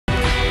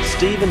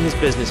Steve and his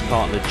business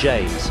partner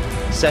James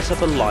set up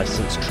a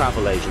licensed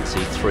travel agency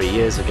 3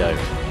 years ago.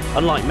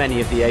 Unlike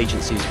many of the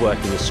agencies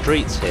working the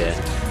streets here,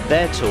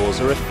 their tours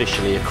are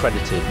officially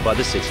accredited by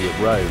the City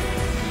of Rome,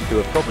 who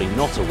are probably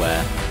not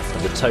aware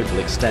of the total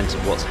extent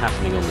of what's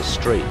happening on the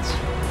streets.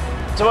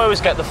 Do I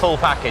always get the full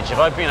package? If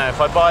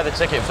I buy the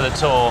ticket for the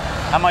tour,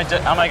 am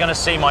I going to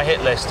see my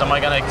hit list? Am I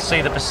going to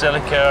see the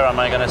Basilica? Am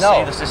I going to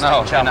see the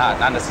Sistine Chapel? No,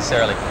 not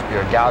necessarily. If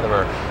you're a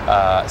gatherer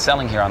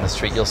selling here on the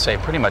street, you'll say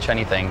pretty much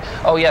anything.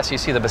 Oh yes, you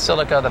see the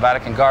Basilica, the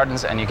Vatican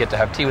Gardens, and you get to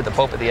have tea with the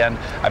Pope at the end.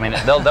 I mean,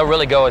 they'll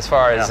really go as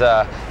far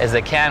as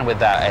they can with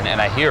that.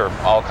 And I hear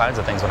all kinds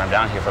of things when I'm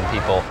down here from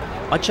people.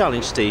 I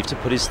challenged Steve to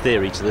put his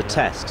theory to the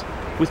test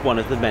with one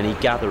of the many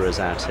gatherers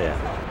out here.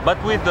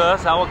 But with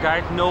us, our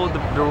guide knows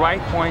the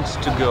right points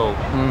to go.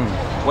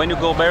 When you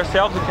go by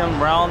yourself, you can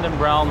round and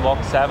round,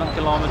 walk 7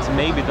 kilometers,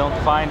 maybe don't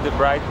find the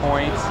right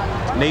points,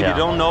 maybe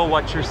don't know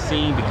what you're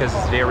seeing because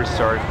it's very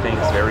historic things,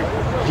 very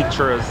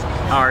pictures,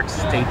 art,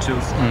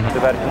 statues. The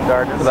Vatican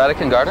Gardens. The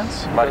Vatican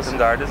Gardens? Vatican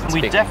Gardens.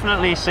 We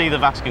definitely see the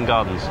Vatican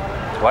Gardens.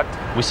 What?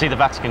 We see the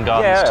Vatican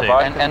Gardens too.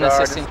 And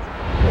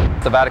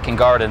the Vatican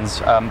Gardens,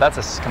 that's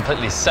a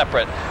completely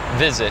separate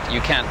visit.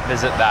 You can't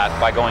visit that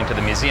by going to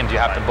the museums. You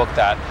have to book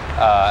that.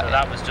 So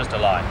that was just a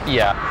lie.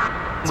 Yeah.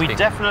 We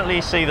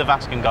definitely see the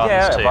Vatican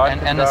Gardens too.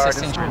 And the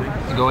Sistine Chapel.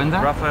 You go in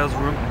there? Raphael's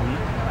room.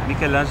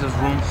 Michelangelo's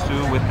rooms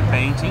too with the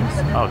paintings.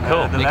 Oh,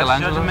 cool. The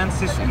Last Judgment,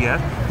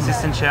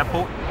 Sistine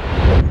Chapel.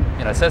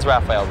 You know, it says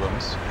Raphael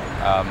rooms.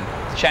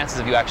 The chances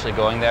of you actually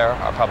going there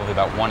are probably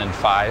about 1 in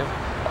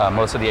 5.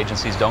 Most of the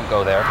agencies don't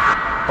go there.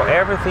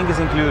 Everything is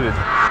included.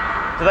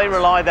 Do they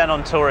rely then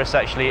on tourists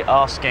actually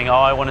asking, oh,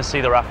 I want to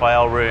see the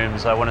Raphael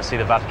rooms, I want to see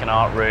the Vatican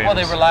art rooms? Well,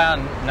 they rely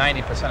on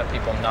 90% of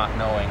people not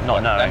knowing.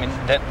 I mean,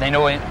 they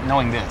know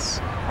knowing this,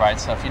 right?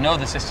 So if you know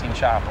the Sistine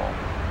Chapel,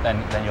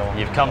 then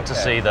you've come to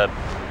see the...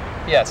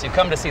 Yes, you've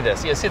come to see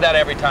this. You see that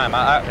every time.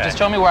 Just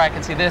show me where I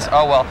can see this.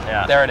 Oh, well,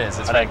 there it is.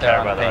 It's right there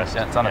on the page.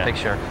 It's on a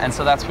picture. And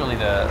so that's really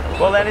the...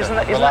 Well, then isn't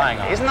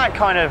that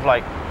kind of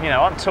like, you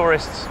know, aren't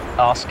tourists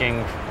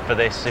asking for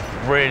this if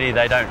really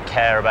they don't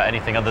care about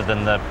anything other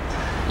than the...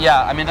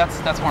 Yeah, I mean,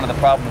 that's one of the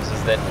problems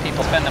is that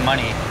people spend the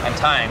money and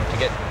time to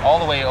get all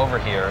the way over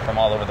here from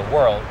all over the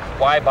world.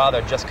 Why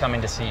bother just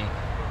coming to see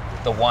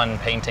the one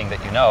painting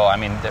that you know? I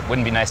mean, it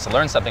wouldn't be nice to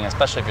learn something,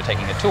 especially if you're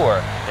taking a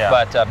tour. Yeah.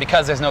 But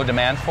because there's no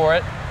demand for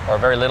it, or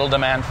very little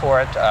demand for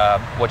it,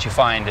 what you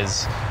find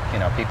is, you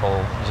know,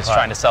 people just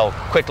trying to sell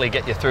quickly,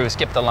 get you through,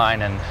 skip the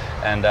line,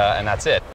 and that's it.